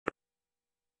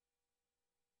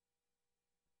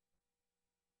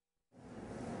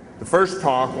The first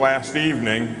talk last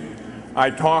evening, I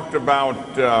talked about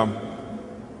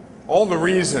all the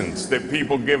reasons that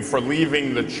people give for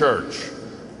leaving the church,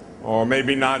 or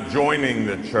maybe not joining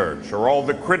the church, or all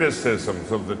the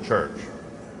criticisms of the church.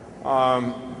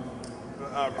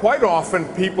 Quite often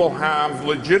people have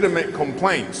legitimate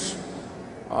complaints.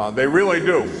 They really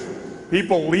do.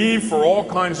 People leave for all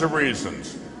kinds of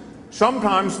reasons.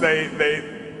 Sometimes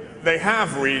they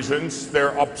have reasons.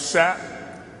 They're upset.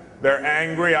 They're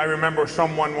angry. I remember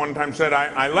someone one time said,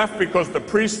 I left because the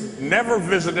priest never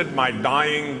visited my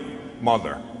dying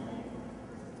mother.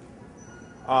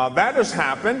 That has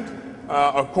happened.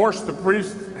 Of course, the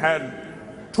priest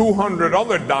had 200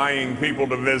 other dying people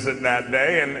to visit that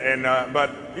day, but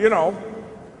you know,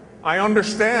 I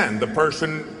understand the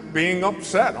person being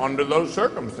upset under those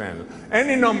circumstances.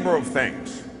 Any number of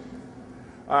things.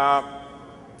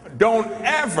 Don't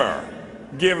ever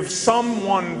give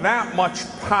someone that much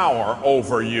power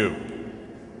over you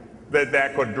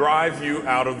that could drive you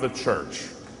out of the church.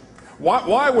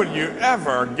 Why would you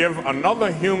ever give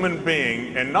another human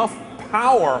being enough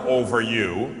power over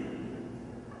you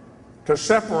to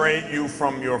separate you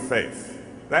from your faith?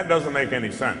 That doesn't make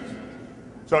any sense.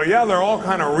 So yeah, there are all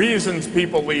kind of reasons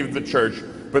people leave the church,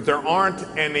 but there aren't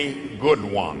any good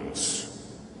ones.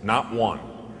 Not one.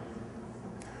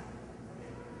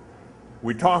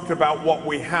 We talked about what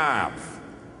we have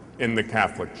in the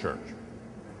Catholic Church.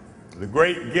 The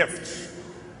great gifts,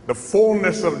 the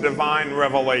fullness of divine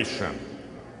revelation.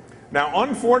 Now,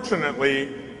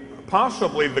 unfortunately,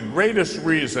 possibly the greatest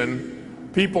reason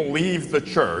people leave the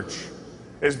church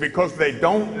is because they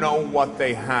don't know what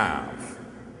they have.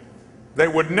 They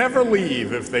would never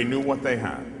leave if they knew what they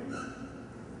had.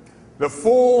 The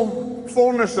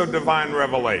fullness of divine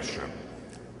revelation.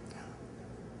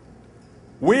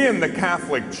 We in the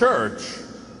Catholic Church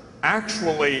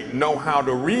actually know how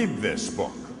to read this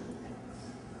book.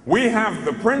 We have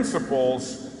the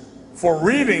principles for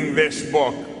reading this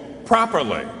book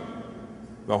properly,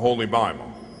 the Holy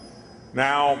Bible.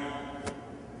 Now,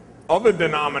 other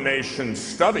denominations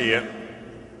study it,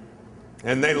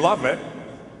 and they love it,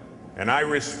 and I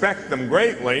respect them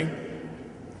greatly,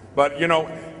 but you know,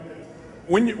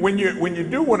 when you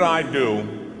do what I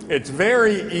do, it's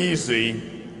very easy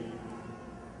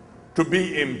to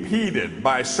be impeded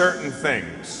by certain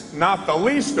things, not the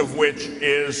least of which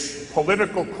is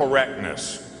political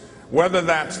correctness. Whether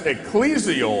that's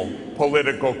ecclesial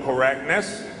political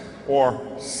correctness or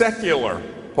secular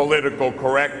political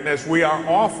correctness, we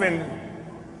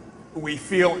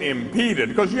feel impeded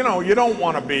because, you know, you don't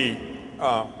want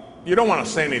to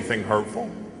say anything hurtful.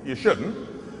 You shouldn't.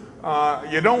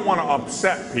 You don't want to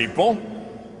upset people.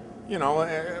 You know,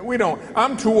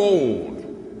 I'm too old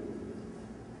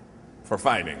for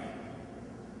fighting.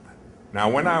 Now,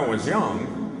 when I was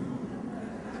young,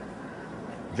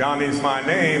 Johnny's my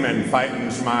name and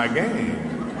fighting's my game.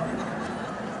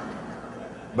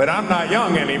 But I'm not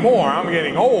young anymore. I'm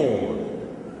getting old.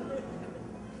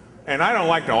 And I don't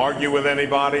like to argue with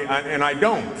anybody, and I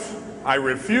don't. I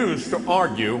refuse to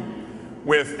argue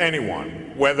with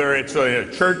anyone, whether it's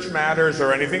church matters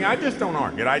or anything. I just don't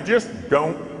argue. I just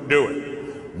don't do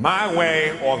it. My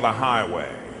way or the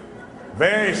highway.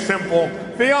 Very simple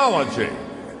theology.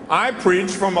 I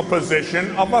preach from a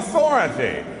position of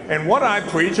authority. And what I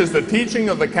preach is the teaching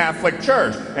of the Catholic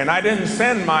Church. And I didn't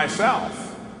send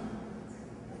myself.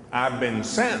 I've been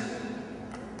sent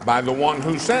by the one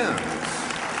who sends.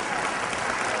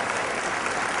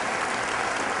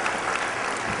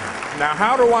 Now,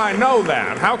 how do I know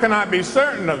that? How can I be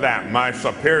certain of that? My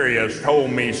superiors told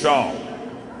me so.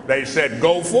 They said,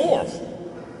 go forth.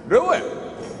 Do it.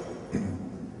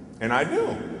 And I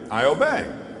do. I obey.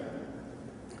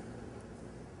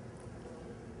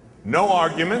 No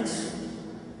arguments,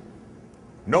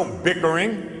 no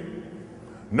bickering,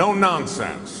 no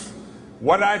nonsense.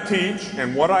 What I teach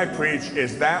and what I preach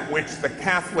is that which the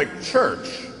Catholic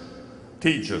Church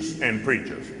teaches and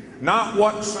preaches. Not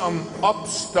what some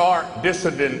upstart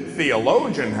dissident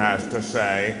theologian has to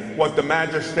say, what the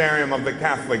magisterium of the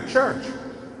Catholic Church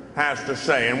has to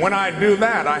say. And when I do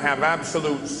that, I have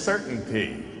absolute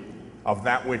certainty of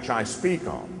that which I speak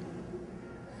of.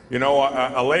 You know,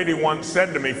 a lady once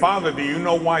said to me, Father, do you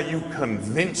know why you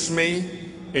convince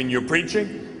me in your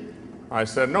preaching? I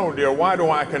said, no, dear, why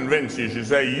do I convince you? She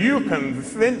said, you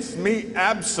convince me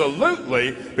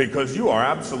absolutely because you are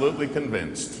absolutely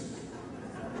convinced.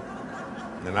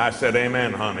 And I said,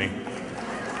 amen, honey.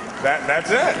 That's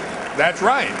it. That's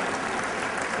right.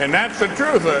 And that's the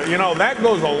truth. You know, that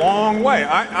goes a long way.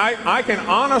 I can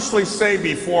honestly say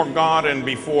before God and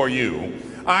before you,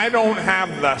 I don't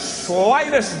have the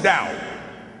slightest doubt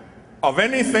of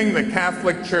anything the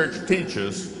Catholic Church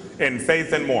teaches in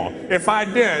faith and moral. If I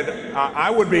did, I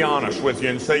would be honest with you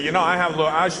and say, you know,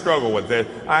 I struggle with this.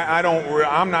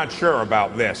 I'm not sure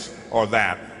about this or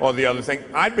that or the other thing.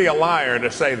 I'd be a liar to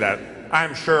say that.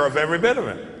 I'm sure of every bit of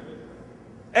it.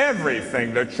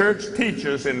 Everything the church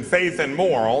teaches in faith and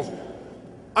morals,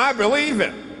 I believe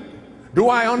it. Do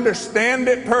I understand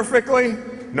it perfectly?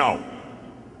 No.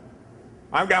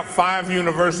 I've got 5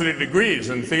 university degrees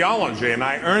in theology, and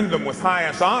I earned them with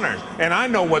highest honors. And I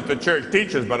know what the church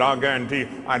teaches, but I'll guarantee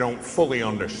you, I don't fully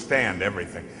understand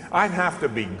everything. I'd have to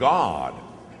be God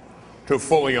to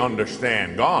fully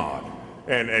understand God.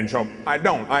 And so I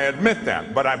don't. I admit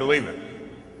that, but I believe it.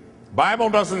 Bible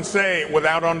doesn't say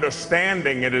without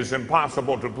understanding it is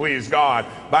impossible to please God.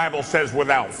 Bible says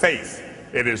without faith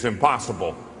it is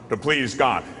impossible to please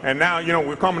God. And now, you know,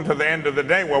 we're coming to the end of the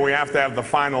day where we have to have the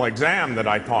final exam that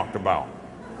I talked about.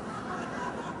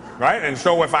 Right? And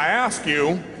so if I ask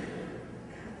you,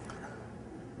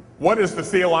 what is the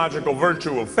theological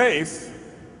virtue of faith?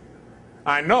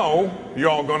 I know you're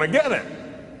all going to get it.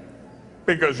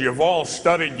 Because you've all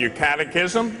studied your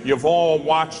catechism. You've all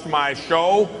watched my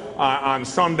show on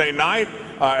Sunday night,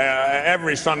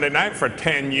 every Sunday night for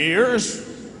 10 years.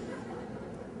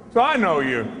 So I know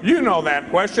you. You know that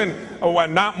question.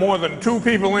 Not more than 2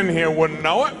 people in here wouldn't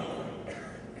know it.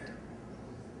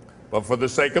 But for the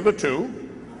sake of the 2,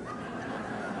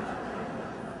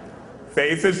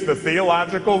 faith is the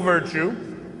theological virtue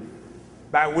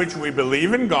by which we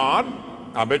believe in God.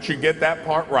 I bet you get that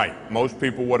part right. Most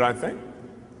people would, I think.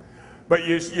 But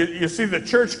you see, the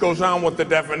church goes on with the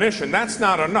definition. That's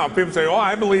not enough. People say, oh,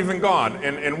 I believe in God.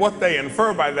 And what they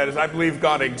infer by that is, I believe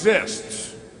God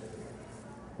exists.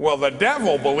 Well, the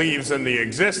devil believes in the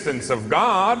existence of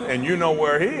God, and you know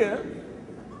where he is.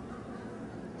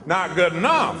 Not good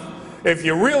enough. If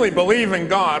you really believe in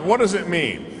God, what does it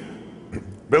mean?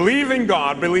 Believe in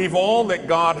God, believe all that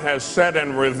God has said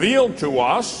and revealed to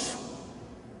us,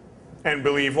 and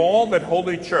believe all that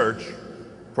Holy Church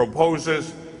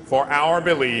proposes for our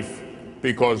belief,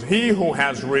 because he who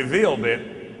has revealed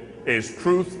it is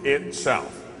truth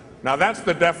itself. Now that's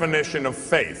the definition of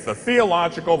faith, the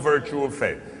theological virtue of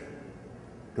faith.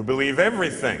 To believe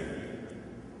everything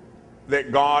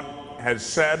that God has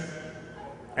said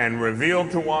and revealed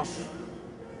to us,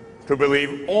 to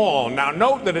believe all. Now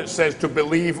note that it says to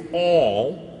believe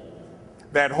all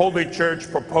that Holy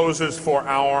Church proposes for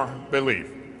our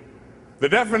belief. The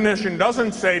definition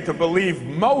doesn't say to believe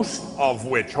most of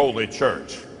which Holy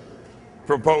Church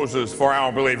proposes for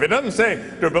our belief. It doesn't say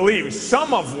to believe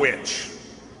some of which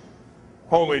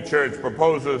Holy Church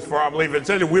proposes for our belief. It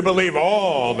says we believe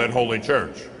all that Holy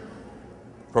Church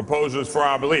proposes for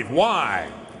our belief. Why?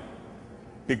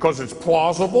 Because it's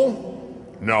plausible?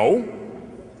 No.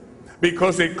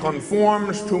 Because it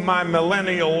conforms to my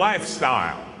millennial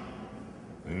lifestyle?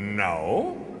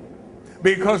 No.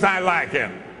 Because I like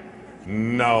it?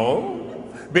 No.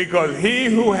 Because he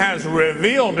who has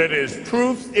revealed it is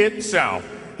truth itself.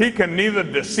 He can neither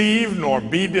deceive nor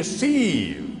be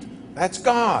deceived. That's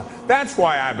God. That's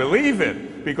why I believe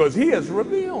it, because he has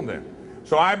revealed it.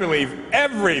 So I believe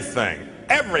everything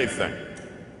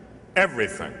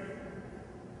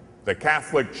the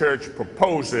Catholic Church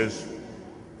proposes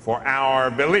for our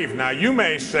belief. Now you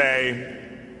may say,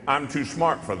 I'm too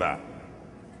smart for that.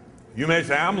 You may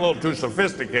say, I'm a little too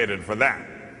sophisticated for that.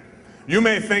 You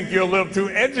may think you're a little too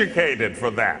educated for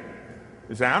that.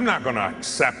 You say, I'm not going to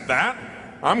accept that.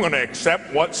 I'm going to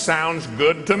accept what sounds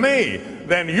good to me.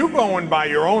 Then you're going by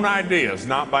your own ideas,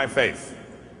 not by faith.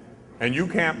 And you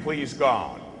can't please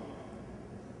God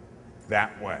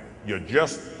that way. You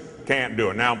just can't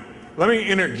do it. Now, let me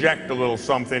interject a little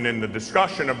something in the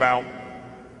discussion about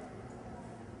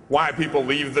why people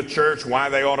leave the church, why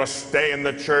they ought to stay in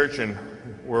the church, and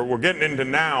we're getting into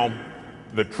now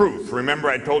the truth. Remember,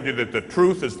 I told you that the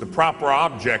truth is the proper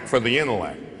object for the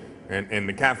intellect. And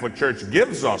the Catholic Church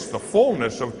gives us the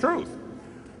fullness of truth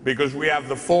because we have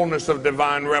the fullness of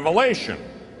divine revelation.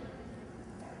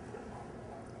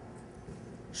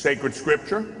 Sacred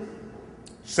Scripture,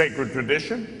 sacred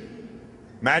tradition,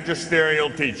 magisterial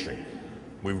teaching.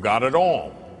 We've got it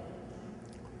all.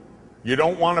 You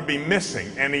don't want to be missing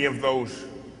any of those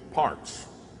parts.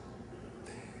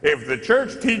 If the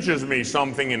church teaches me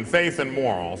something in faith and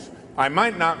morals, I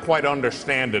might not quite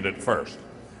understand it at first.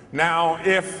 Now,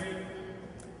 if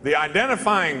the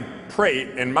identifying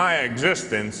trait in my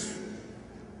existence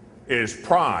is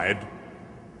pride,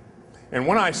 and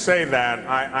when I say that,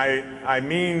 I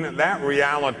mean that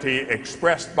reality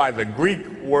expressed by the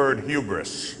Greek word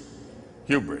hubris.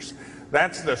 Hubris.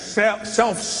 That's the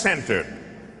self-centered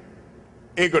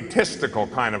egotistical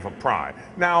kind of a pride.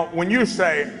 Now, when you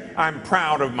say, I'm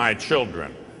proud of my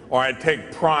children, or I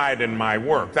take pride in my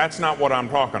work, that's not what I'm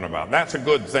talking about. That's a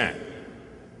good thing.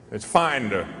 It's fine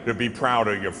to be proud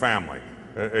of your family.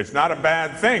 It's not a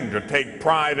bad thing to take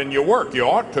pride in your work. You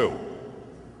ought to.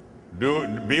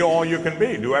 Be all you can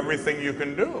be. Do everything you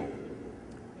can do.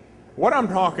 What I'm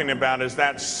talking about is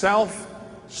that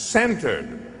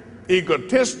self-centered,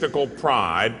 egotistical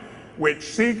pride which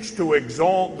seeks to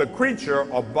exalt the creature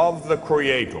above the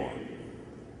Creator.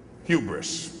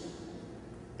 Hubris.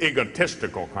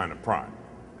 Egotistical kind of pride.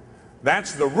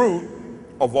 That's the root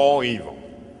of all evil.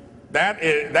 That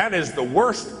is the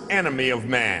worst enemy of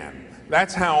man.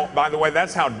 That's how, by the way,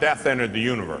 that's how death entered the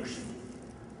universe.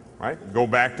 Right? Go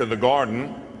back to the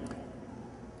garden.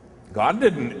 God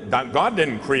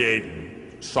didn't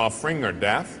create suffering or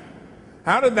death.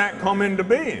 How did that come into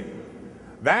being?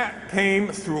 That came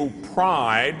through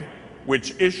pride,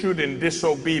 which issued in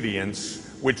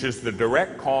disobedience, which is the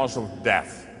direct cause of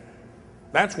death.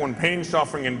 That's when pain,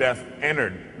 suffering, and death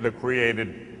entered the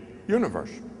created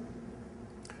universe.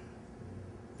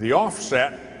 The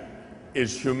offset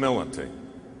is humility.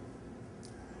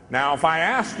 Now, if I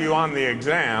ask you on the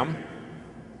exam,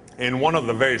 in one of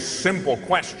the very simple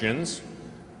questions,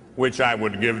 which I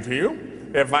would give to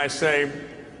you, if I say,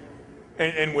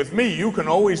 and with me, you can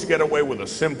always get away with a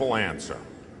simple answer,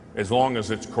 as long as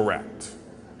it's correct.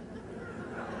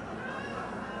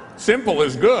 Simple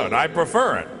is good. I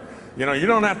prefer it. You know, you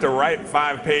don't have to write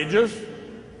 5 pages.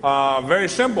 Very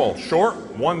simple, short,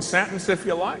 one sentence if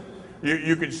you like.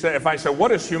 You could say, if I say,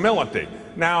 what is humility?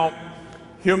 Now,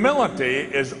 humility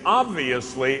is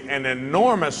obviously an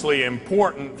enormously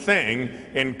important thing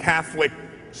in Catholic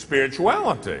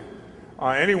spirituality.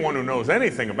 Anyone who knows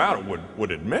anything about it would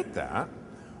admit that.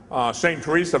 St.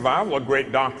 Teresa of Avila,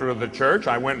 great doctor of the church,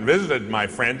 I went and visited my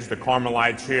friends, the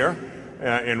Carmelites here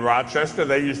in Rochester.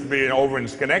 They used to be over in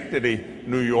Schenectady,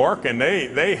 New York, and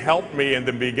they helped me in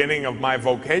the beginning of my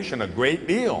vocation a great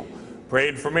deal.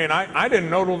 Prayed for me, and I didn't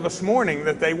know till this morning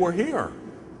that they were here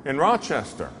in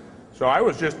Rochester. So I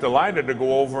was just delighted to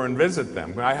go over and visit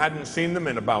them. I hadn't seen them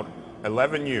in about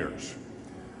 11 years.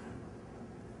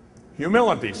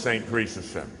 Humility, St. Teresa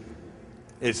said,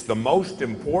 it's the most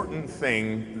important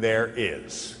thing there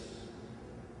is.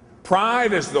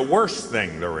 Pride is the worst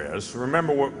thing there is.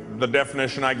 Remember what the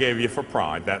definition I gave you for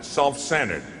pride, that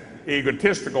self-centered,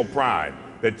 egotistical pride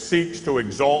that seeks to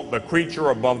exalt the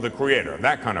creature above the Creator,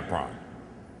 that kind of pride.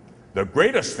 The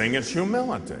greatest thing is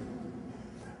humility.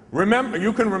 Remember,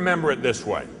 you can remember it this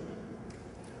way.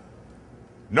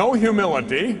 No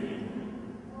humility,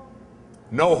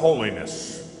 no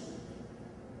holiness.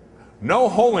 No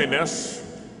holiness,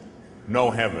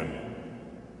 no heaven.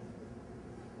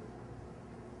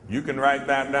 You can write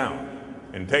that down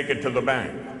and take it to the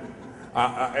bank.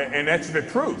 And that's the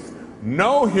truth.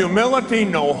 No humility,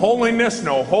 no holiness,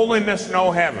 no holiness,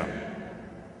 no heaven.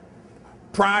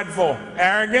 Prideful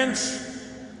arrogance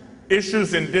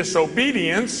issues in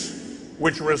disobedience,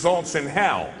 which results in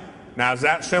hell. Now, is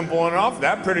that simple enough?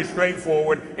 That's pretty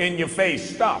straightforward,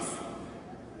 in-your-face stuff.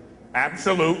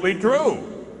 Absolutely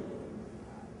true.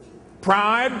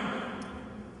 Pride,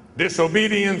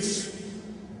 disobedience,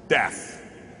 death.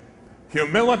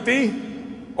 Humility,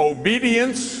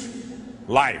 obedience,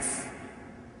 life.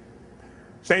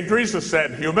 St. Teresa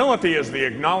said, humility is the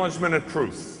acknowledgement of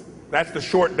truth. That's the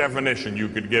short definition you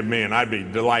could give me, and I'd be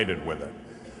delighted with it.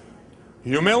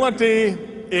 Humility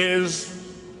is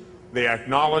the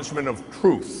acknowledgement of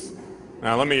truth.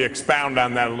 Now, let me expound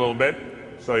on that a little bit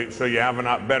so you have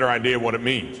a better idea what it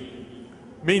means.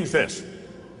 It means this.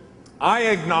 I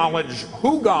acknowledge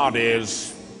who God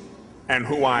is and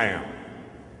who I am.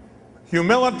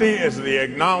 Humility is the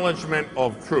acknowledgement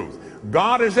of truth.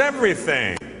 God is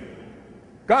everything.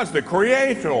 God's the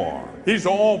Creator. He's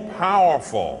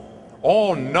all-powerful,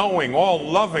 all-knowing,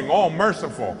 all-loving,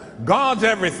 all-merciful. God's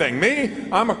everything. Me,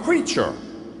 I'm a creature.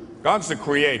 God's the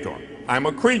Creator. I'm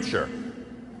a creature.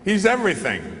 He's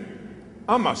everything.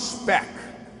 I'm a speck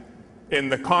in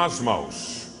the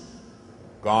cosmos.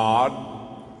 God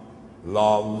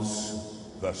loves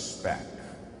the speck.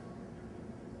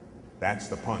 That's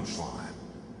the punchline.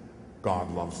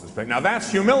 God loves the speck. Now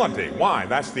that's humility. Why?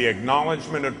 That's the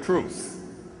acknowledgement of truth.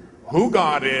 Who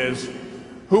God is,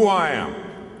 who I am.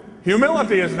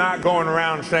 Humility is not going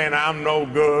around saying, I'm no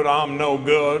good, I'm no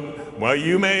good. Well,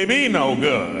 you may be no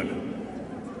good.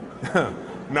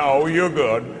 No, you're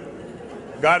good.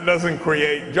 God doesn't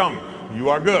create junk. You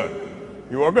are good.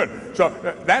 You are good. So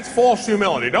that's false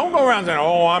humility. Don't go around saying,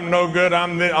 oh, I'm no good,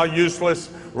 I'm a useless,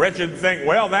 wretched thing.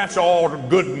 Well, that's all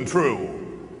good and true.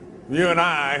 You and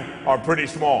I are pretty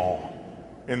small.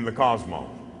 in the cosmos.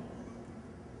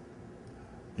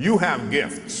 You have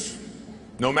gifts,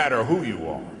 no matter who you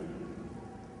are.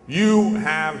 You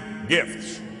have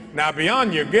gifts. Now,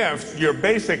 beyond your gifts, your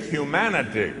basic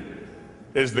humanity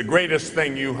is the greatest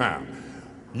thing you have.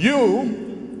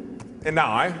 You and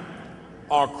I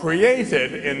are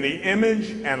created in the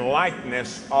image and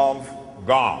likeness of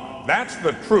God. That's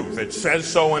the truth. It says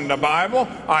so in the Bible.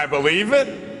 I believe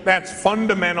it. That's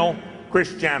fundamental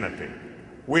Christianity.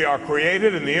 We are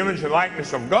created in the image and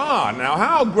likeness of God. Now,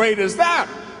 how great is that?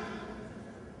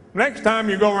 Next time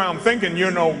you go around thinking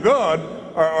you're no good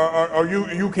or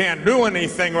you can't do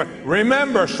anything,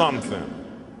 remember something.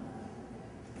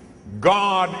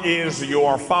 God is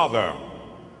your Father.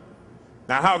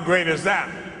 Now, how great is that?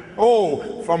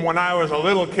 Oh, from when I was a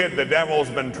little kid, the devil's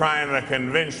been trying to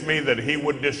convince me that he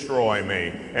would destroy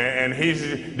me. And he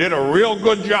did a real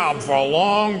good job for a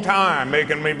long time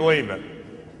making me believe it.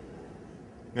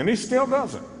 And he still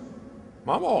does it.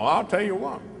 Mama, I'll tell you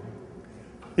what.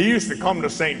 He used to come to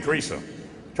St. Teresa,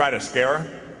 try to scare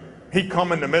her. He'd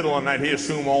come in the middle of the night, he'd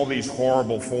assume all these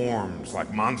horrible forms,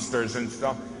 like monsters and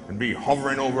stuff, and be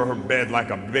hovering over her bed like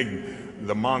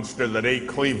the monster that ate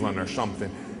Cleveland or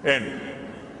something. And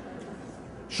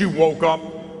she woke up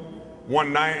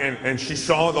one night and she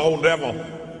saw the old devil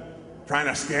trying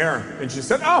to scare her. And she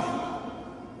said, "Oh,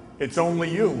 it's only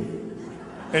you."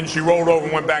 And she rolled over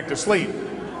and went back to sleep.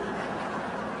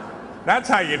 That's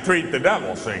how you treat the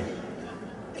devil, see?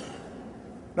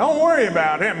 Don't worry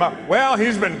about him. Well,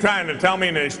 he's been trying to tell me,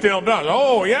 and he still does.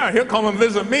 Oh, yeah, he'll come and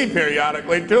visit me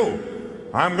periodically, too.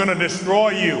 I'm going to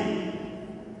destroy you.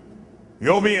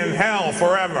 You'll be in hell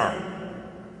forever.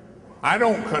 I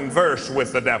don't converse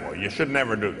with the devil. You should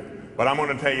never do that. But I'm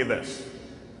going to tell you this.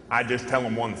 I just tell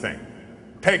him one thing.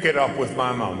 Take it up with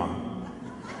my mama.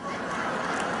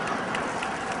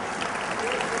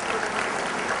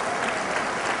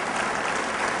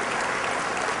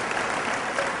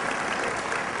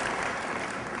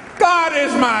 God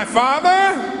is my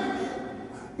father.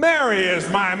 Mary is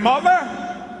my mother.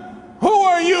 Who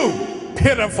are you,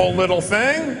 pitiful little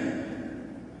thing?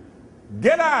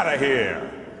 Get out of here.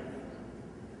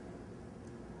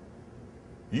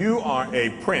 You are a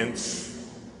prince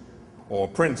or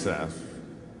princess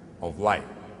of light.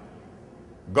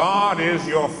 God is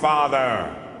your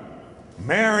father.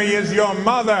 Mary is your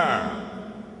mother.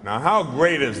 Now, how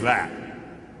great is that?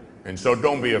 And so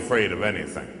don't be afraid of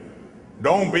anything.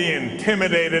 Don't be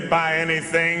intimidated by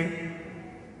anything.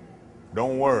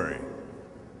 Don't worry.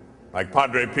 Like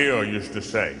Padre Pio used to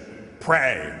say,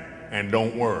 pray and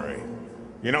don't worry.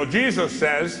 You know, Jesus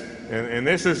says, and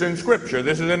this is in Scripture,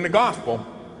 this is in the Gospel,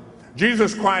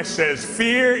 Jesus Christ says,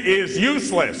 fear is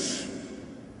useless.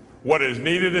 What is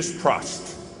needed is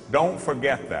trust. Don't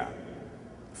forget that.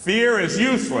 Fear is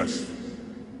useless.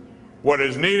 What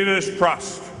is needed is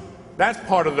trust. That's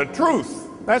part of the truth.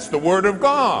 That's the Word of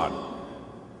God.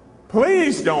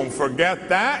 Please don't forget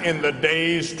that in the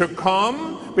days to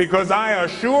come, because I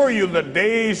assure you the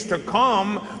days to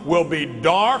come will be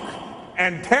dark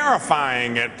and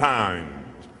terrifying at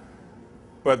times.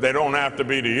 But they don't have to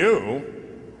be to you.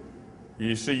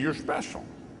 You see, you're special.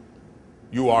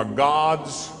 You are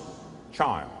God's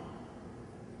child.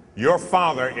 Your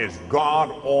Father is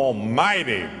God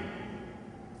Almighty,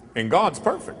 and God's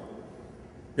perfect.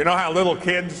 You know how little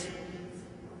kids,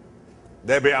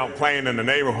 they'll be out playing in the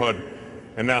neighborhood,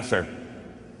 and they'll say,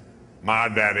 my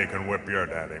daddy can whip your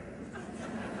daddy.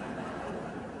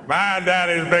 My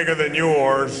daddy's bigger than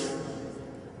yours.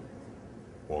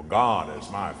 Well, God is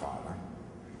my Father.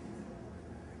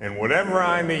 And whatever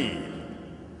I need,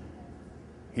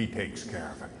 He takes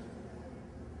care of it.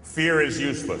 Fear is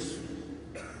useless.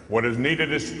 What is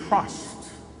needed is trust.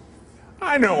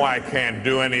 I know I can't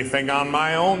do anything on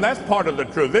my own. That's part of the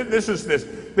truth. This is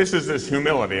this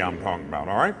humility I'm talking about,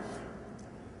 all right?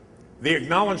 The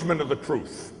acknowledgement of the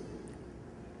truth.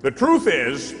 The truth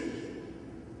is,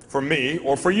 for me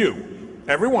or for you,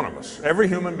 every one of us, every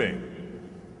human being,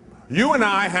 you and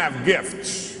I have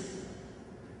gifts.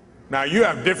 Now, you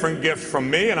have different gifts from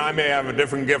me, and I may have a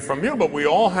different gift from you, but we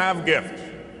all have gifts.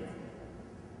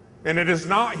 And it is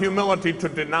not humility to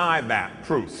deny that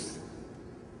truth.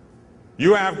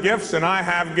 You have gifts, and I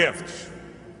have gifts.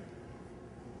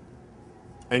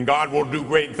 And God will do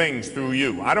great things through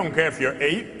you. I don't care if you're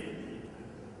 8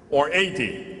 or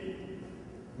 80.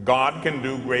 God can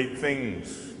do great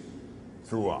things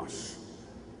through us.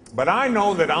 But I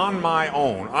know that on my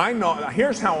own,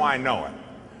 here's how I know it.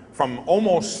 From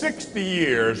almost 60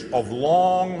 years of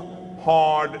long,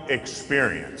 hard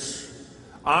experience,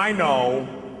 I know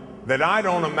that I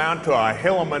don't amount to a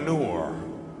hill of manure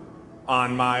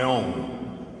on my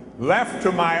own. Left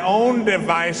to my own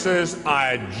devices,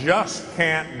 I just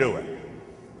can't do it.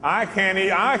 I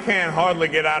can't hardly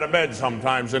get out of bed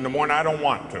sometimes in the morning. I don't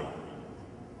want to.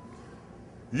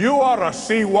 You ought to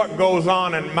see what goes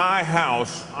on in my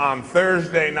house on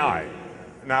Thursday night.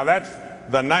 Now that's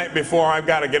the night before I've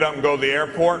got to get up and go to the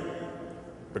airport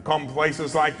to come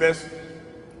places like this.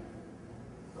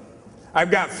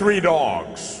 I've got 3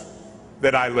 dogs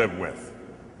that I live with.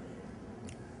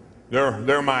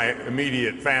 They're my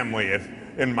immediate family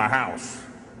in my house.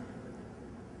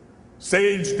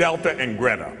 Sage, Delta, and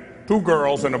Greta. 2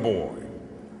 girls and a boy.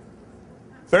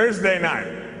 Thursday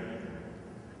night,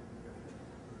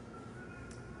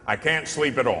 I can't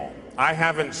sleep at all. I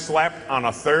haven't slept on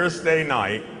a Thursday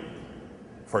night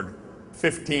for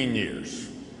 15 years.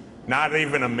 Not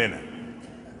even a minute.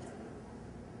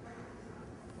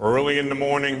 Early in the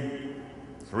morning,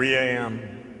 3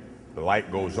 a.m., the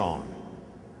light goes on.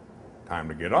 Time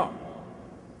to get up.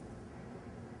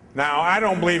 Now, I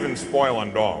don't believe in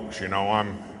spoiling dogs, you know.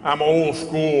 I'm old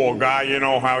school guy, you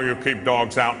know how you keep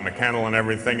dogs out in the kennel and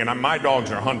everything, and my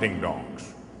dogs are hunting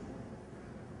dogs.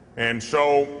 And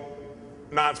so,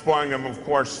 not spoiling them, of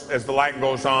course, as the light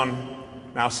goes on.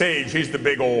 Now, Sage, he's the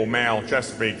big old male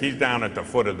Chesapeake. He's down at the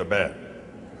foot of the bed.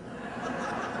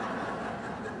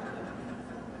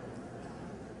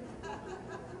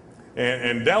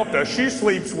 And Delta, she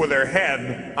sleeps with her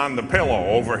head on the pillow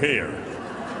over here.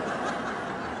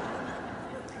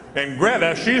 And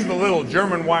Greta, she's the little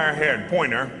German wire-haired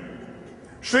pointer.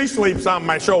 She sleeps on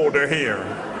my shoulder here.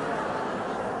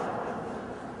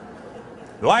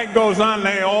 Light goes on,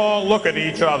 they all look at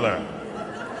each other.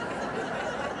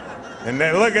 And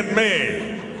they look at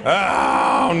me.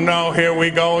 Oh, no, here we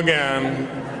go again.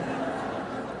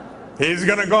 He's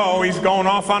gonna go, he's going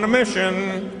off on a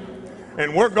mission.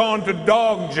 And we're going to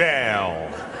dog jail.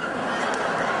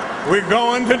 We're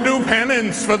going to do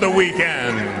penance for the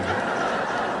weekend.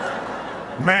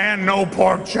 Man, no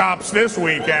pork chops this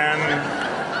weekend.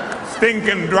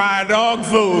 Stinking dry dog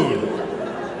food.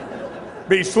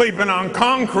 Be sleeping on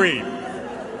concrete.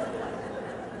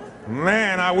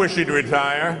 Man, I wish he'd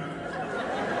retire.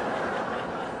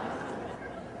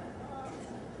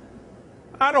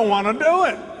 I don't want to do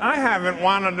it. I haven't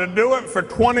wanted to do it for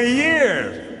 20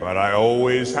 years, but I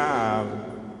always have.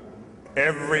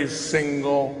 Every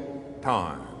single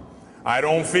time. I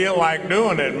don't feel like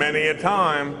doing it many a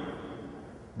time,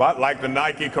 but like the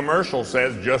Nike commercial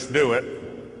says, just do it.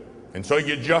 And so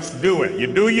you just do it. You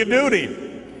do your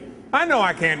duty. I know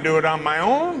I can't do it on my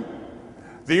own.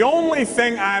 The only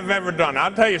thing I've ever done,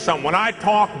 I'll tell you something, when I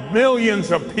talk,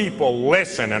 millions of people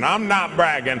listen, and I'm not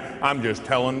bragging, I'm just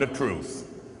telling the truth.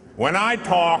 When I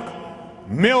talk,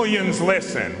 millions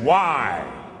listen. Why?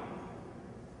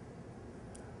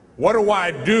 What do I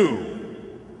do?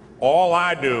 All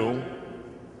I do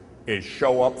is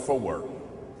show up for work.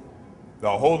 The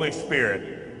Holy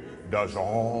Spirit does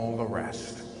all the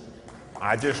rest.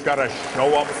 I just got to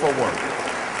show up for work.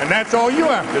 And that's all you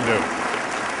have to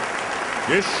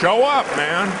do. Just show up,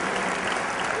 man.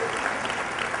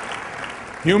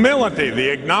 Humility, the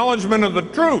acknowledgement of the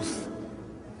truth.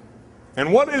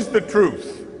 And what is the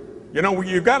truth? You know,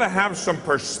 you've got to have some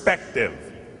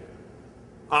perspective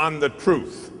on the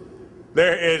truth.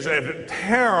 There is a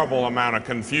terrible amount of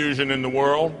confusion in the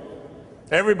world.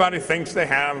 Everybody thinks they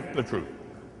have the truth.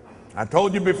 I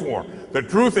told you before, the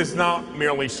truth is not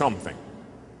merely something.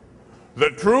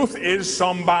 The truth is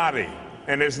somebody,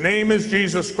 and his name is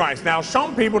Jesus Christ. Now,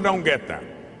 some people don't get that,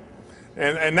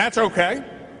 and that's okay.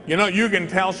 You know, you can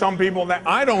tell some people that.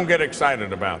 I don't get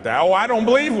excited about that. Oh, I don't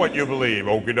believe what you believe.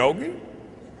 Okie dokie.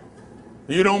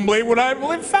 You don't believe what I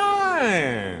believe?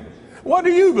 Fine. What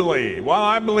do you believe? Well,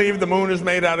 I believe the moon is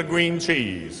made out of green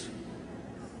cheese.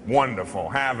 Wonderful.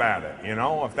 Have at it. You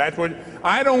know, if that's what.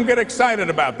 I don't get excited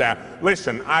about that.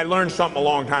 Listen, I learned something a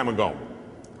long time ago.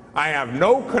 I have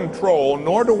no control,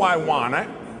 nor do I want it,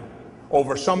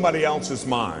 over somebody else's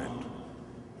mind.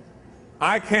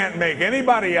 I can't make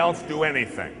anybody else do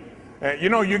anything. You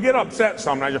know, you get upset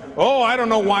sometimes. Oh, I don't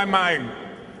know why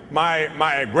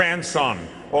my grandson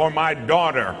or my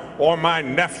daughter or my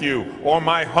nephew or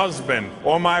my husband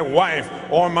or my wife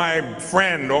or my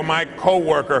friend or my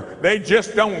coworker, they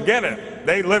just don't get it.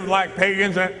 They live like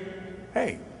pagans. And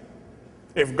hey,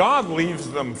 if God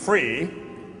leaves them free,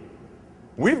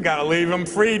 we've got to leave them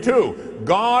free too.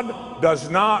 God does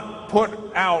not put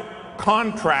out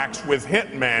contracts with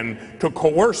hitmen to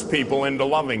coerce people into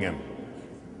loving him.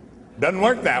 Doesn't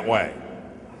work that way.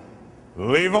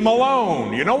 Leave them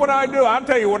alone. You know what I do? I'll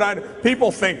tell you what I do.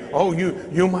 People think, oh,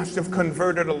 you must have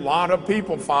converted a lot of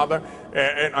people, Father.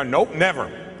 Nope,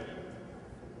 never.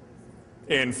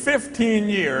 in 15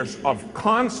 years of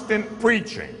constant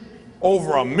preaching,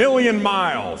 over 1 million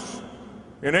miles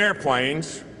in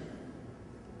airplanes,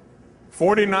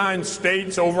 49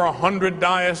 states, over 100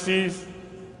 dioceses,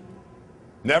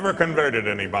 never converted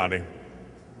anybody.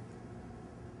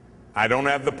 I don't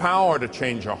have the power to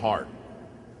change a heart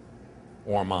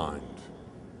or mind.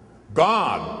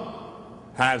 God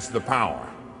has the power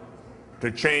to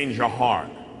change a heart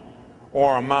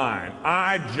or a mind.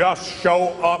 I just show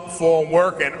up for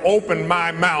work and open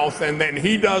my mouth, and then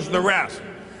he does the rest.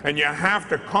 And you have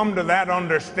to come to that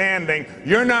understanding.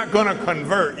 You're not going to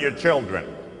convert your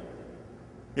children.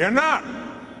 You're not.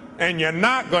 And you're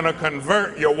not going to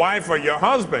convert your wife or your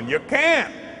husband. You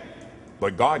can't.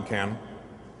 But God can.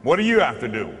 What do you have to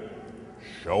do?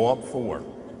 Show up for work.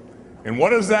 And what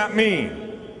does that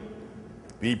mean?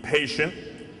 Be patient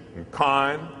and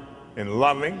kind and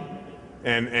loving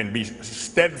and be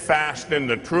steadfast in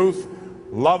the truth.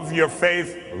 Love your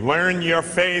faith, learn your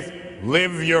faith,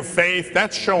 live your faith.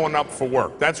 That's showing up for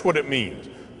work. That's what it means,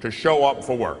 to show up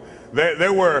for work.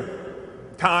 There were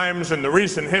times in the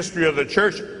recent history of the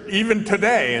church, even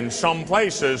today in some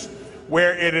places,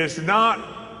 where it is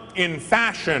not in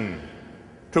fashion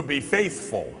to be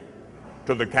faithful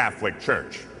to the Catholic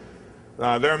Church.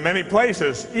 There are many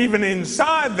places, even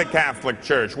inside the Catholic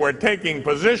Church, where taking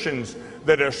positions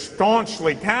that are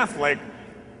staunchly Catholic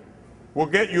will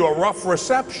get you a rough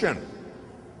reception.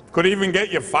 Could even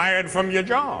get you fired from your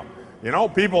job. You know,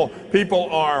 people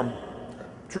are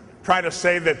try to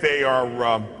say that they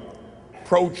are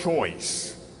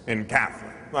pro-choice in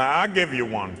Catholic. I'll give you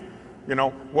one. You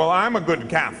know, well, I'm a good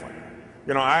Catholic.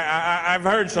 You know, I've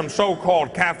heard some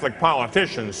so-called Catholic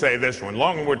politicians say this one.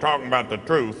 Long as we're talking about the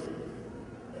truth,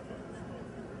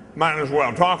 might as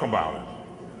well talk about it.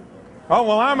 Oh,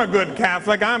 well, I'm a good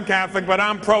Catholic. I'm Catholic, but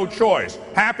I'm pro-choice.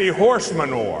 Happy horse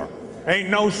manure. Ain't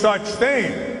no such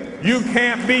thing. You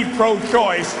can't be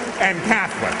pro-choice and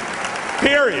Catholic.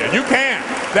 Period. You can't.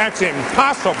 That's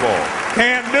impossible.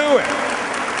 Can't do it.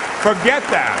 Forget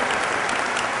that.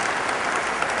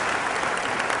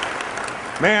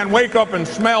 Man, wake up and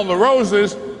smell the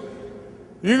roses.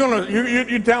 You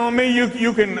telling me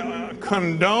you can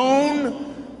condone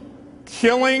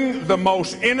killing the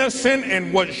most innocent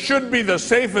in what should be the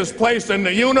safest place in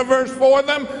the universe for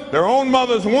them, their own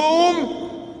mother's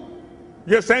womb?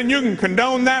 You're saying you can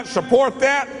condone that, support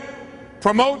that,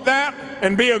 promote that,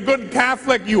 and be a good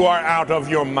Catholic? You are out of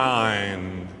your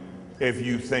mind if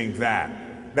you think that.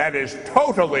 That is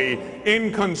totally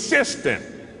inconsistent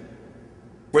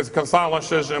with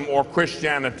Catholicism or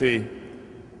Christianity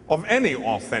of any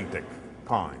authentic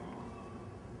kind.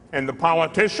 And the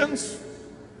politicians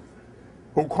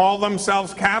who call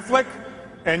themselves Catholic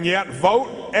and yet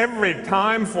vote every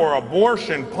time for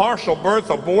abortion, partial birth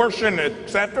abortion,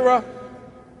 etc.,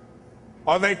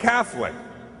 are they Catholic?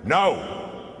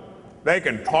 No. They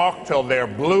can talk till they're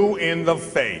blue in the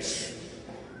face.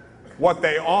 What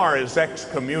they are is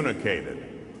excommunicated.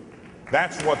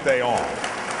 That's what they are.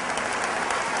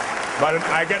 But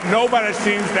nobody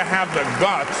seems to have the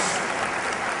guts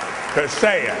to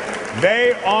say it.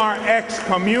 They are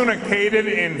excommunicated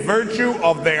in virtue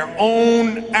of their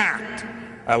own act.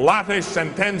 A late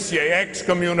sententiae,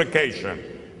 excommunication.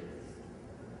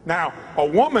 Now, a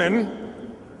woman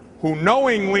who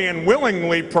knowingly and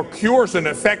willingly procures an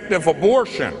effective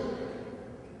abortion,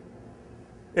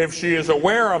 if she is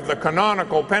aware of the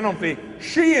canonical penalty,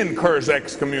 she incurs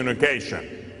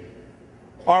excommunication.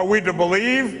 Are we to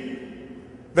believe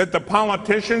that the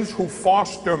politicians who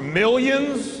foster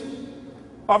millions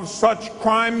of such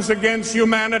crimes against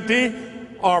humanity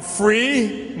are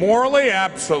free morally?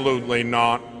 Absolutely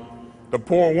not. The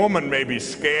poor woman may be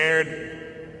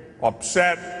scared,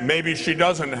 upset, maybe she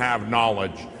doesn't have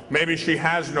knowledge, maybe she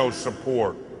has no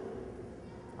support.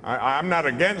 I'm not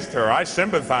against her. I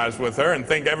sympathize with her and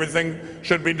think everything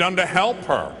should be done to help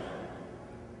her.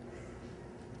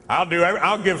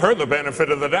 I'll give her the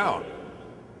benefit of the doubt.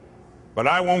 But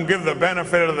I won't give the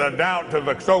benefit of the doubt to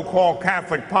the so-called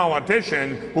Catholic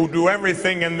politicians who do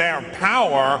everything in their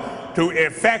power to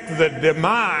effect the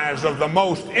demise of the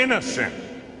most innocent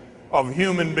of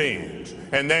human beings.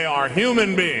 And they are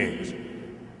human beings.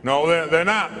 No, they're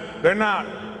not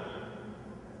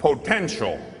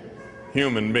potential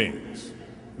human beings.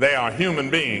 They are human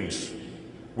beings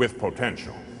with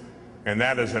potential. And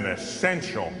that is an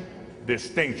essential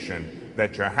distinction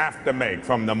that you have to make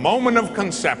from the moment of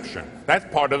conception. That's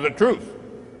part of the truth.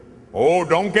 Oh,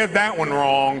 don't get that one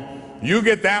wrong. You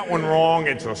get that one wrong,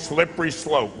 it's a slippery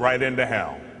slope right into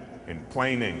hell, in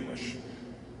plain English.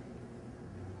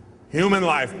 Human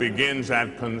life begins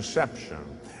at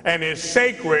conception and is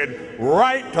sacred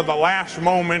right to the last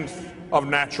moment of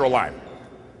natural life.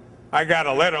 I got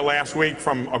a letter last week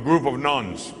from a group of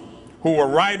nuns who were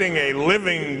writing a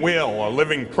living will, a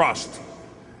living trust,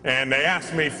 and they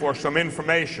asked me for some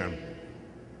information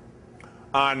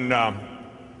on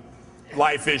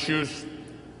life issues,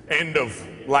 end of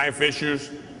life issues,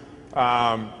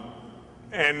 and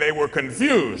they were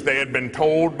confused. They had been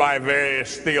told by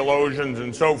various theologians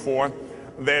and so forth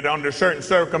that under certain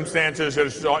circumstances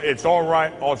it's all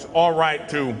right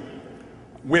to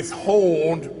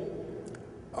withhold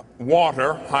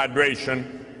water,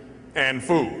 hydration, and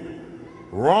food.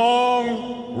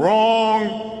 Wrong,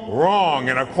 wrong, wrong.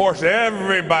 And of course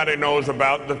everybody knows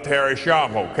about the Terry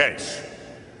Schiavo case.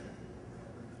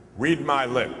 Read my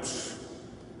lips.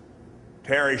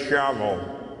 Terry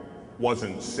Schiavo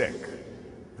wasn't sick.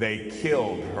 They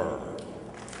killed her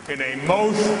in a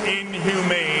most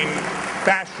inhumane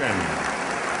fashion.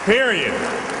 Period.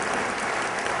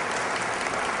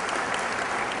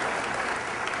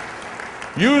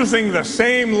 Using the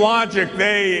same logic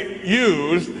they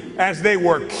used as they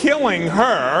were killing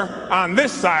her on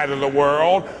this side of the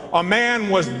world, a man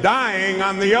was dying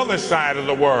on the other side of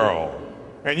the world.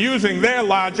 And using their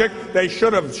logic, they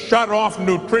should have shut off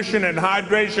nutrition and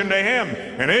hydration to him.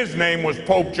 And his name was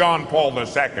Pope John Paul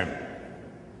II.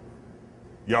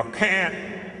 You can't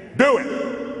do it.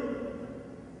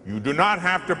 You do not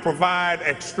have to provide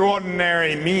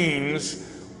extraordinary means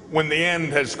when the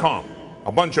end has come.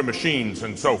 A bunch of machines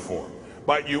and so forth.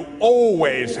 But you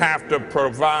always have to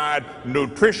provide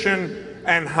nutrition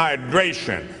and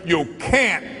hydration. You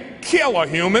can't kill a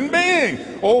human being.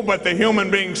 Oh, but the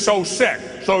human being's so sick.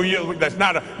 So that's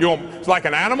not it's like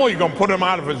an animal. You're going to put him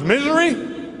out of his misery?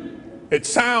 It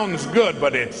sounds good,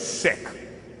 but it's sick.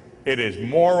 It is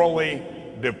morally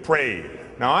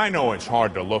depraved. Now, I know it's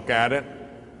hard to look at it.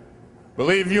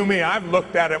 Believe you me, I've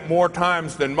looked at it more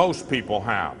times than most people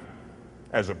have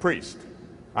as a priest.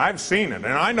 I've seen it, and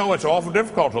I know it's awful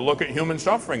difficult to look at human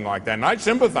suffering like that, and I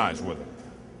sympathize with it.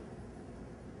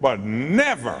 But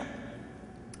never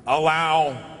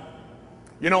allow,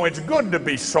 it's good to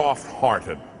be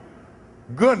soft-hearted.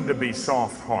 Good to be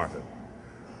soft-hearted.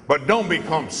 But don't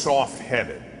become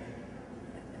soft-headed.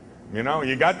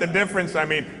 You got the difference?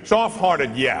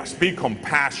 Soft-hearted, yes. Be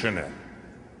compassionate.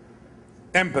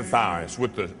 Empathize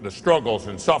with the struggles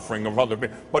and suffering of other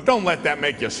people. But don't let that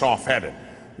make you soft-headed.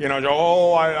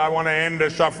 I want to end the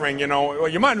suffering, you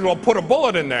might as well put a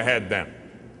bullet in their head then.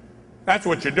 That's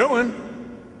what you're doing.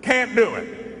 Can't do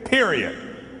it, period.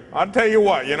 I'll tell you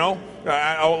what,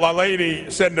 a lady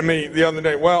said to me the other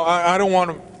day, well, I don't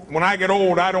want to, when I get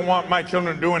old, I don't want my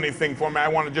children to do anything for me. I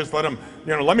want to just let them,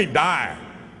 let me die.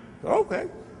 Okay,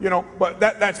 but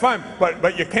that's fine,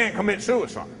 but you can't commit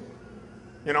suicide.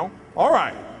 All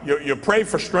right, you pray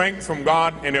for strength from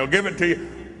God and he'll give it to you.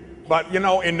 But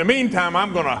in the meantime,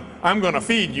 I'm gonna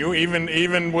feed you,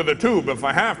 even with a tube if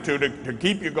I have to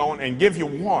keep you going and give you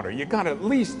water. You got to at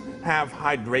least have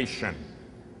hydration.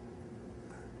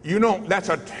 That's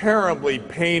a terribly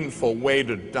painful way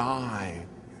to die.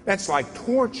 That's like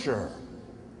torture.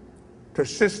 To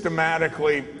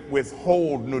systematically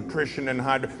withhold nutrition and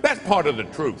hydration. That's part of the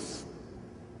truth.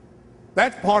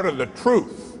 That's part of the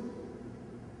truth.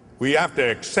 We have to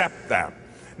accept that.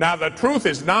 Now, the truth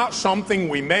is not something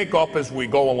we make up as we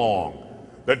go along.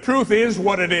 The truth is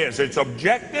what it is. It's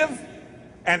objective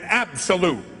and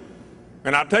absolute.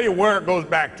 And I'll tell you where it goes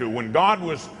back to. When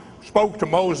God spoke to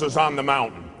Moses on the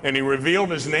mountain, and he revealed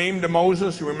his name to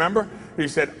Moses, you remember? He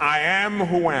said, I am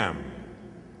who am.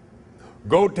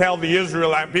 Go tell the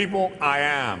Israelite people, I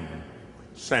am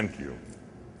sent you.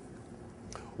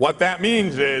 What that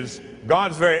means is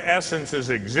God's very essence is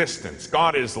existence.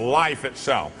 God is life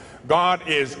itself. God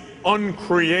is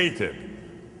uncreated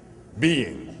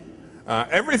being.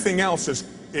 Everything else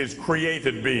is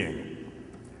created being.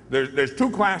 There's two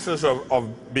classes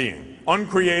of being,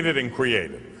 uncreated and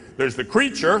created. There's the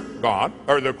creature, God,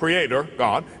 or the creator,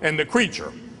 God, and the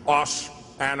creature, us,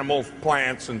 animals,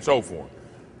 plants, and so forth.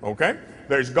 Okay?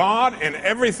 There's God and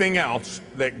everything else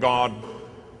that God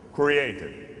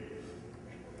created.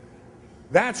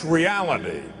 That's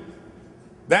reality.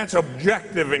 That's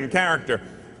objective in character.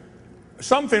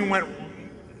 Something went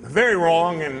very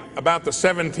wrong in about the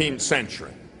 17th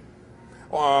century.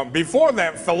 Before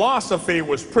that, philosophy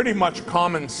was pretty much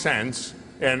common sense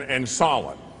and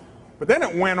solid. But then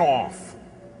it went off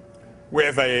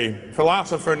with a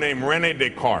philosopher named René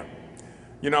Descartes.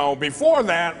 Before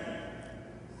that,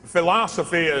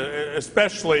 philosophy,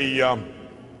 especially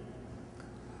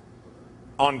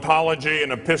ontology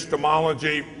and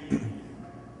epistemology,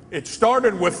 it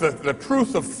started with the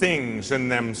truth of things in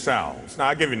themselves. Now,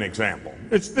 I'll give you an example.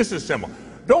 This is simple.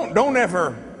 Don't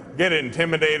ever get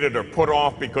intimidated or put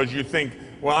off because you think,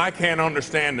 well, I can't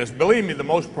understand this. Believe me, the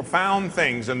most profound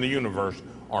things in the universe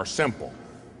are simple.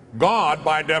 God,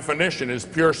 by definition, is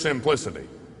pure simplicity,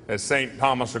 as St.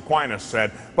 Thomas Aquinas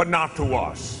said, but not to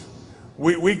us.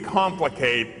 We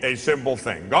complicate a simple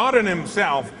thing. God in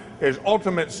himself is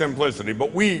ultimate simplicity,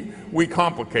 but we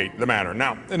complicate the matter.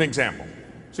 Now, an example.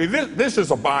 See, this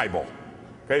is a Bible.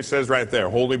 Okay, it says right there,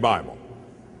 Holy Bible.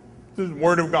 This is the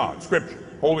Word of God, Scripture,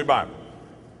 Holy Bible.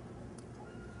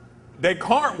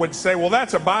 Descartes would say, well,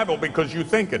 that's a Bible because you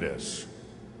think it is.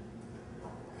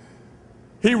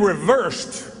 He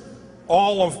reversed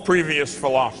all of previous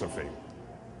philosophy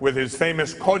with his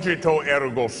famous cogito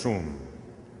ergo sum.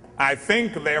 I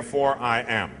think, therefore I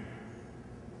am.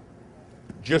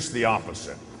 Just the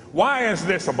opposite. Why is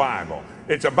this a Bible?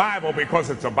 It's a Bible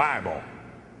because it's a Bible.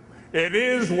 It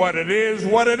is what it is,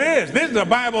 what it is. This is a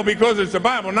Bible because it's a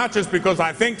Bible, not just because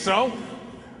I think so.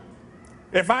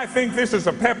 If I think this is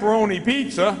a pepperoni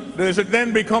pizza, does it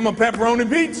then become a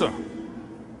pepperoni pizza?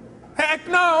 Heck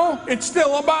no, it's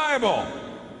still a Bible.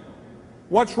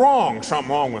 What's wrong?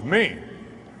 Something wrong with me.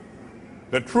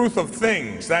 The truth of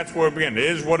things, that's where it begins. It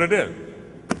is what it is.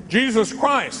 Jesus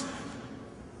Christ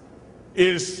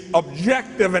is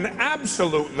objective and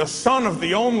absolute, the Son of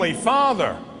the only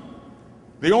Father.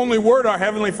 The only word our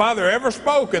Heavenly Father ever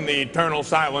spoke in the eternal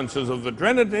silences of the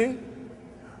Trinity.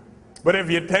 But if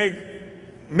you take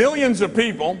millions of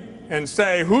people and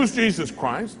say, who's Jesus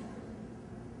Christ?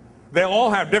 They'll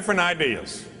all have different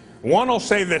ideas. One will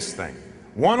say this thing.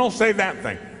 One will say that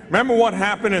thing. Remember what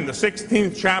happened in the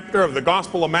 16th chapter of the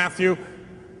Gospel of Matthew?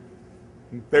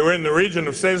 They were in the region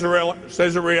of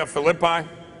Caesarea Philippi.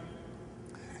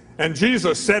 And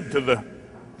Jesus said to the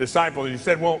disciples, he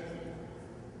said, well,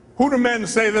 who do men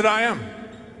say that I am?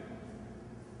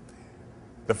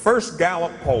 The first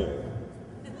Gallup poll.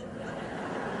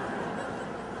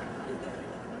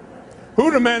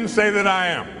 Who do men say that I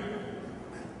am?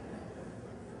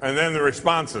 And then the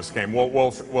responses came.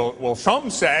 Well, some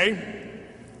say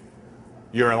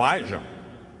you're Elijah.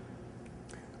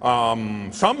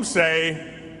 Some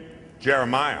say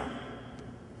Jeremiah.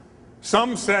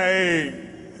 Some say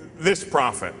this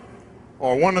prophet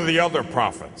or one of the other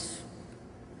prophets.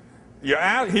 He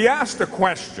asked a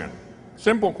question,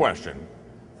 simple question.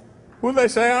 Who do they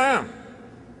say I am?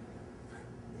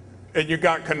 And you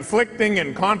got conflicting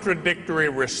and contradictory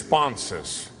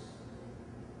responses.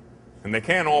 And they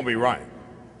can't all be right.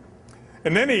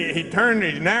 And then he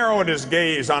narrowed his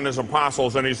gaze on his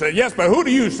apostles and he said, yes, but who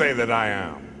do you say that I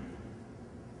am?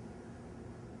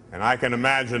 And I can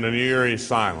imagine an eerie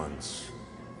silence.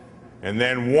 And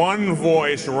then one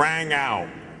voice rang out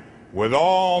with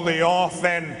all the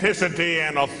authenticity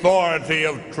and authority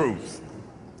of truth.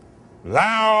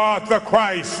 Thou art the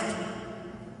Christ,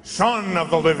 Son of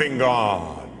the living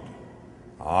God.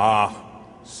 Ah,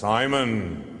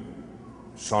 Simon,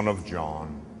 son of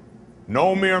John.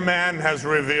 No mere man has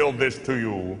revealed this to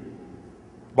you,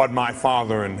 but my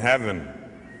Father in heaven.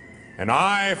 And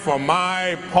I, for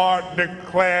my part,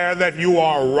 declare that you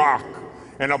are rock,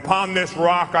 and upon this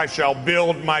rock I shall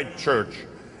build my church,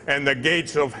 and the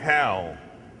gates of hell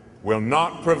will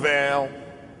not prevail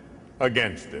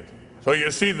against it. So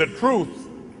you see, the truth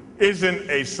isn't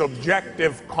a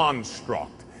subjective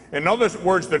construct. In other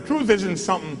words, the truth isn't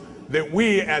something that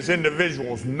we as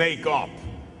individuals make up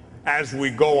as we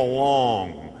go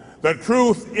along. The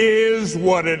truth is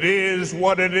what it is,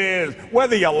 what it is.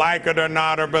 Whether you like it or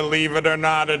not or believe it or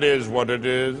not, it is what it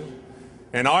is.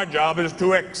 And our job is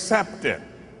to accept it,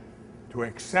 to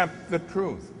accept the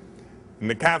truth. In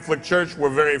the Catholic Church, we're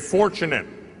very fortunate.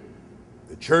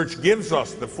 The Church gives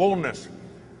us the fullness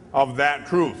of that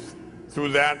truth through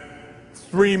that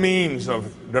three means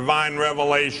of divine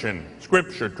revelation: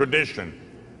 Scripture, tradition,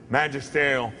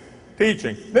 magisterial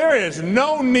teaching. There is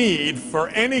no need for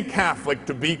any Catholic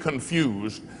to be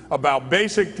confused about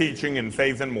basic teaching in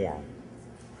faith and moral.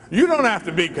 You don't have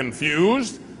to be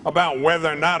confused about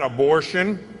whether or not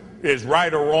abortion is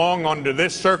right or wrong under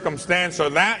this circumstance or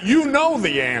that. You know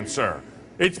the answer.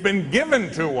 It's been given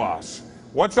to us.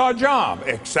 What's our job?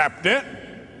 Accept it.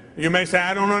 You may say,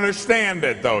 I don't understand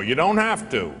it, though. You don't have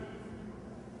to.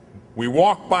 We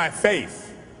walk by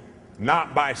faith,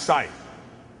 not by sight.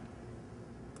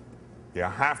 You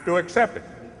have to accept it.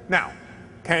 Now,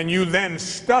 can you then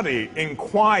study,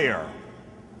 inquire,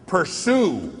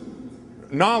 pursue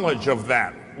knowledge of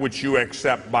that which you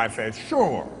accept by faith?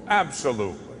 Sure,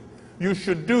 absolutely. You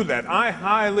should do that. I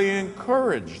highly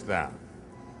encourage that.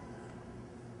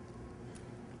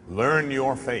 Learn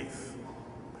your faith.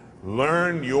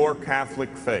 Learn your Catholic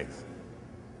faith.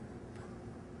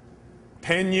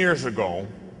 10 years ago,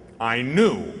 I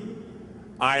knew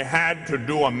I had to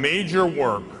do a major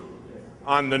work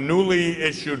on the newly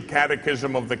issued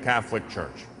Catechism of the Catholic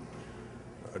Church.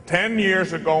 10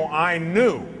 years ago, I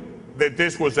knew that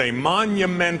this was a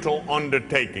monumental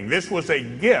undertaking. This was a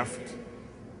gift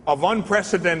of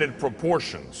unprecedented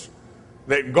proportions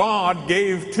that God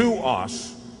gave to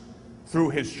us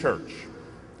through His church.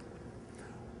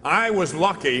 I was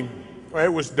lucky.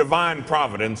 It was divine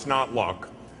providence, not luck.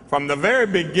 From the very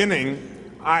beginning,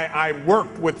 I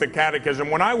worked with the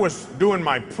Catechism. When I was doing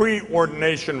my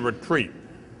pre-ordination retreat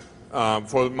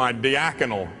for my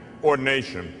diaconal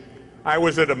ordination, I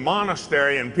was at a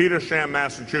monastery in Petersham,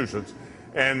 Massachusetts,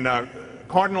 and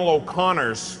Cardinal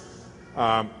O'Connor's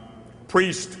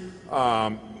priest,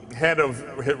 head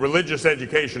of religious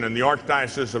education in the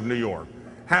Archdiocese of New York,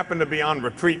 happened to be on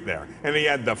retreat there. And he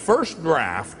had the first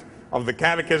draft of the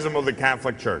Catechism of the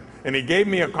Catholic Church. And he gave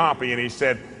me a copy, and he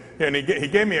said, and he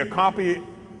gave me a copy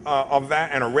of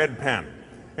that and a red pen.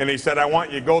 And he said, I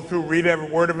want you to go through, read every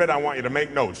word of it. I want you to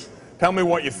make notes. Tell me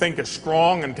what you think is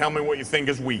strong and tell me what you think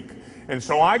is weak. And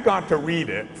so I got to read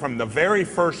it from the very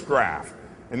first draft.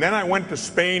 And then I went to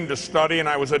Spain to study, and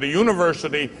I was at a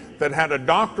university that had a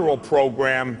doctoral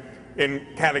program in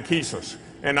catechesis.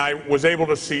 And I was able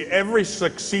to see every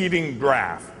succeeding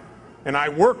draft. And I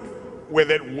worked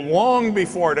with it long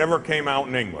before it ever came out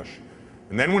in English.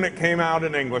 And then when it came out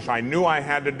in English, I knew I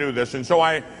had to do this. And so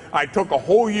I took a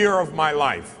whole year of my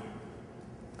life,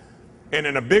 and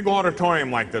in a big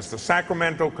auditorium like this, the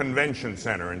Sacramento Convention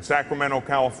Center in Sacramento,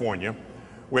 California,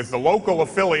 with the local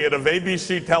affiliate of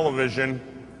ABC television,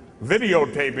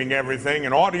 videotaping everything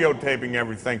and audio taping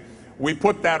everything, we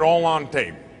put that all on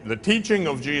tape. The Teaching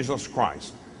of Jesus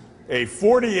Christ, a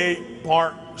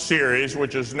 48-part series,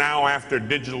 which is now, after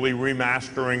digitally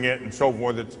remastering it and so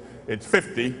forth, it's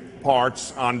 50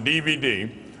 parts on DVD.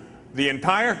 The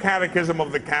entire Catechism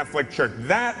of the Catholic Church.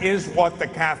 That is what the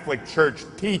Catholic Church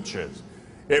teaches.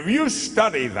 If you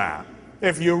study that,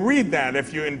 if you read that,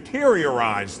 if you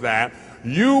interiorize that,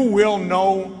 you will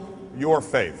know your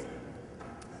faith.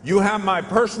 You have my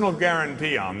personal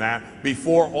guarantee on that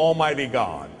before Almighty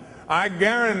God. I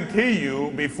guarantee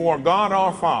you before God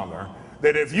our Father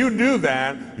that if you do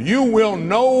that, you will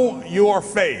know your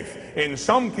faith. In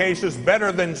some cases,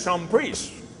 better than some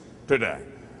priests today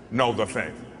know the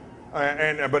faith.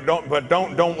 But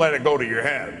don't let it go to your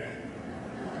head.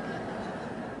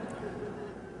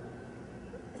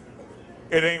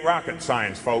 It ain't rocket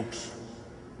science, folks.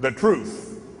 The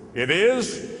truth. It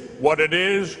is what it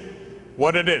is.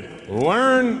 What it is.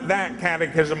 Learn that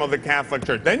Catechism of the Catholic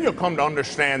Church. Then you'll come to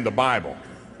understand the Bible.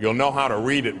 You'll know how to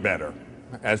read it better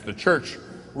as the church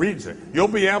reads it. You'll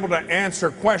be able to answer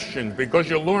questions because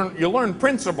you'll learn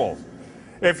principles.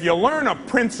 If you learn a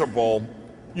principle,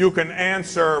 you can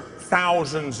answer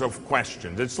thousands of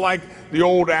questions. It's like the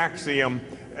old axiom,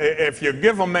 if you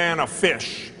give a man a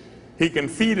fish, he can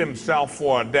feed himself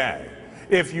for a day.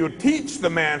 If you teach the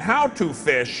man how to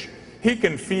fish, he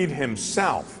can feed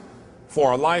himself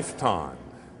for a lifetime.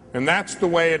 And that's the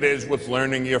way it is with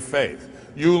learning your faith.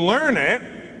 You learn it,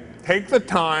 take the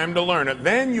time to learn it,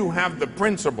 then you have the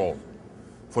principle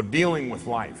for dealing with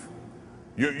life.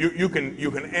 You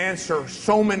can answer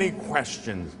so many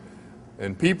questions,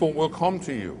 and people will come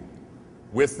to you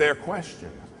with their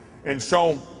questions. And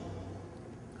so,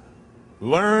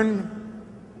 learn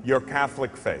your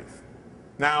Catholic faith.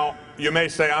 Now, you may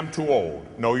say, I'm too old.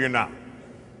 No, you're not.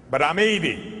 But I'm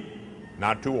 80.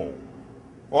 Not too old.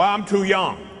 Well, I'm too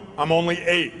young. I'm only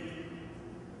 8.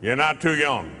 You're not too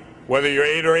young. Whether you're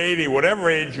 8 or 80, whatever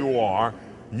age you are,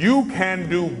 you can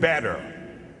do better.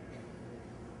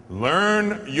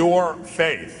 Learn your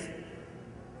faith.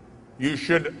 You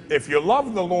should, if you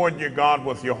love the Lord your God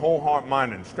with your whole heart,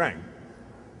 mind, and strength,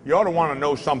 you ought to want to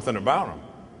know something about Him.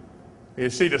 You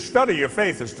see, to study your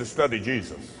faith is to study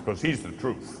Jesus, because He's the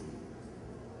truth.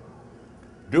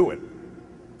 Do it.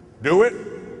 Do it,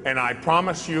 and I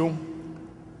promise you,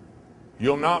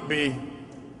 you'll not be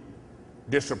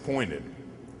disappointed.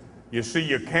 You see,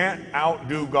 you can't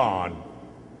outdo God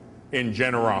in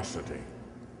generosity.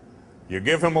 You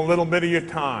give Him a little bit of your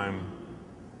time,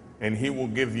 and He will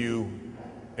give you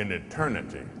an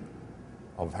eternity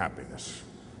of happiness.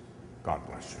 God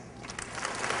bless you.